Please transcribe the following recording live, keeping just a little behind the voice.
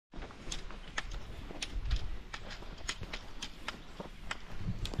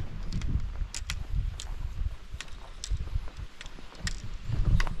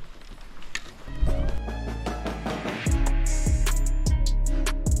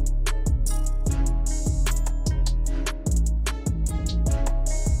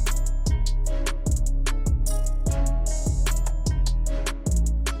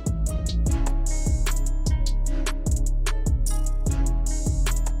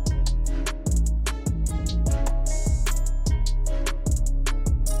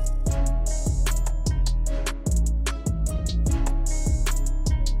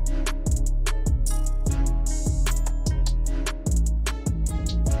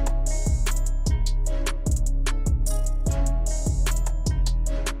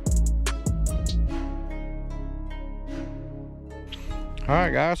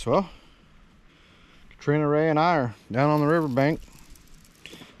Alright guys, well, Katrina, Ray, and I are down on the riverbank.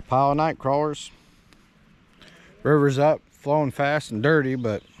 Pile of night crawlers. River's up, flowing fast and dirty,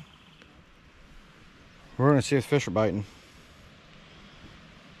 but we're gonna see if fish are biting.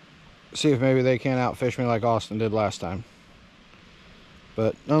 See if maybe they can't outfish me like Austin did last time.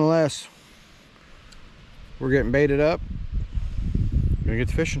 But nonetheless, we're getting baited up. Gonna get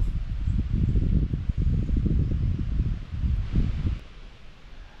to fishing.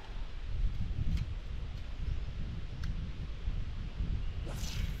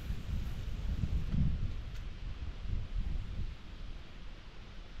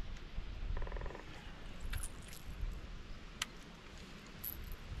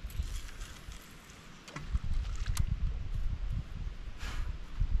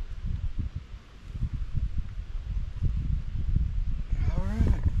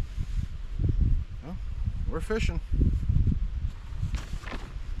 We're fishing.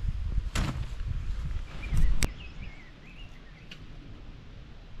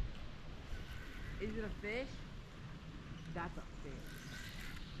 Is it a fish? That's a fish.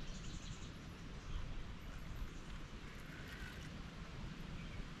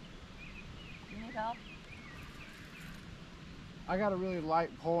 You need help? I got a really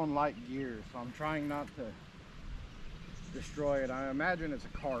light pole and light gear, so I'm trying not to destroy it. I imagine it's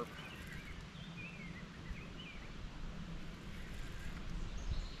a carp.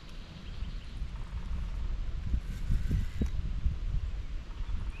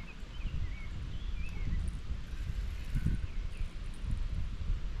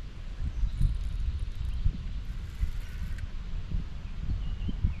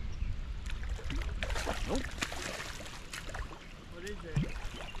 Nope. What is it?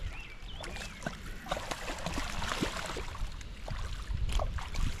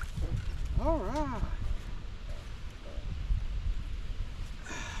 All right.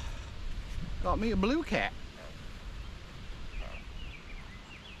 Got me a blue cat.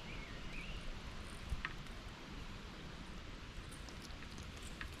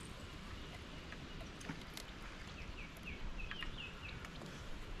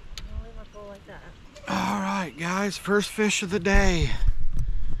 I'll leave my pole like that. All right, guys, first fish of the day.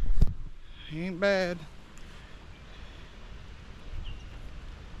 Ain't bad.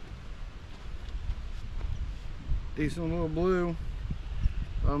 Decent little blue.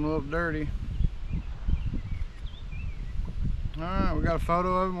 I'm a little dirty. All right, we got a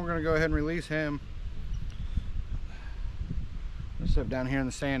photo of him. We're gonna go ahead and release him. Let's step down here in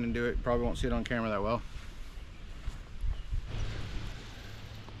the sand and do it. Probably won't see it on camera that well.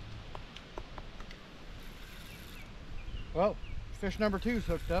 Well, fish number 2's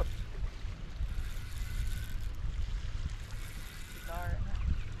hooked up.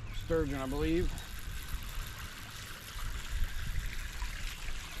 Sturgeon, I believe.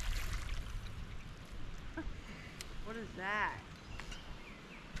 What is that?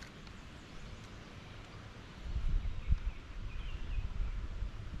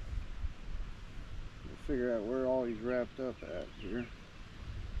 We'll figure out where all he's wrapped up at here.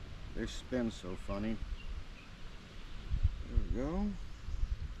 They spin so funny. There we go.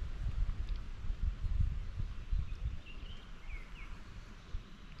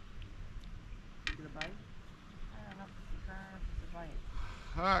 Is it a bite? I don't know if it's a turn, if it's a bite.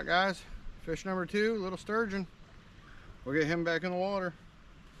 All right, guys. Fish number 2, little sturgeon. We'll get him back in the water.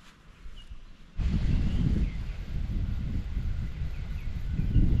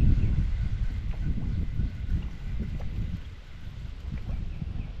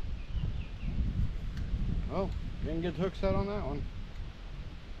 Oh, didn't get the hook set on that one.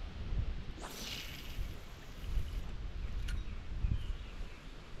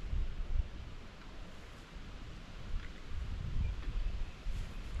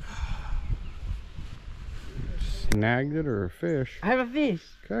 Snagged it or a fish? I have a fish.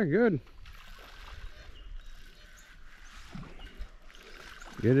 Okay, good.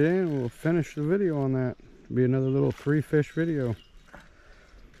 Get it in, we'll finish the video on that. Be another little 3-fish video.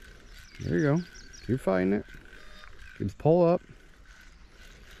 There you go. Keep fighting it. Keep the pole up.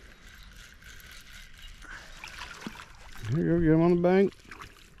 There you go, get him on the bank.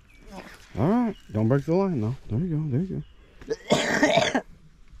 Alright, don't break the line though. There you go, there you go.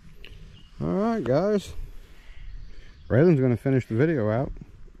 Alright guys. Raylan's gonna finish the video out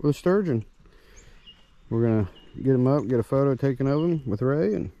with a sturgeon. We're gonna get him up, get a photo taken of him with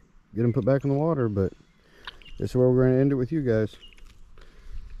Ray, and get him put back in the water. But this is where we're gonna end it with you guys.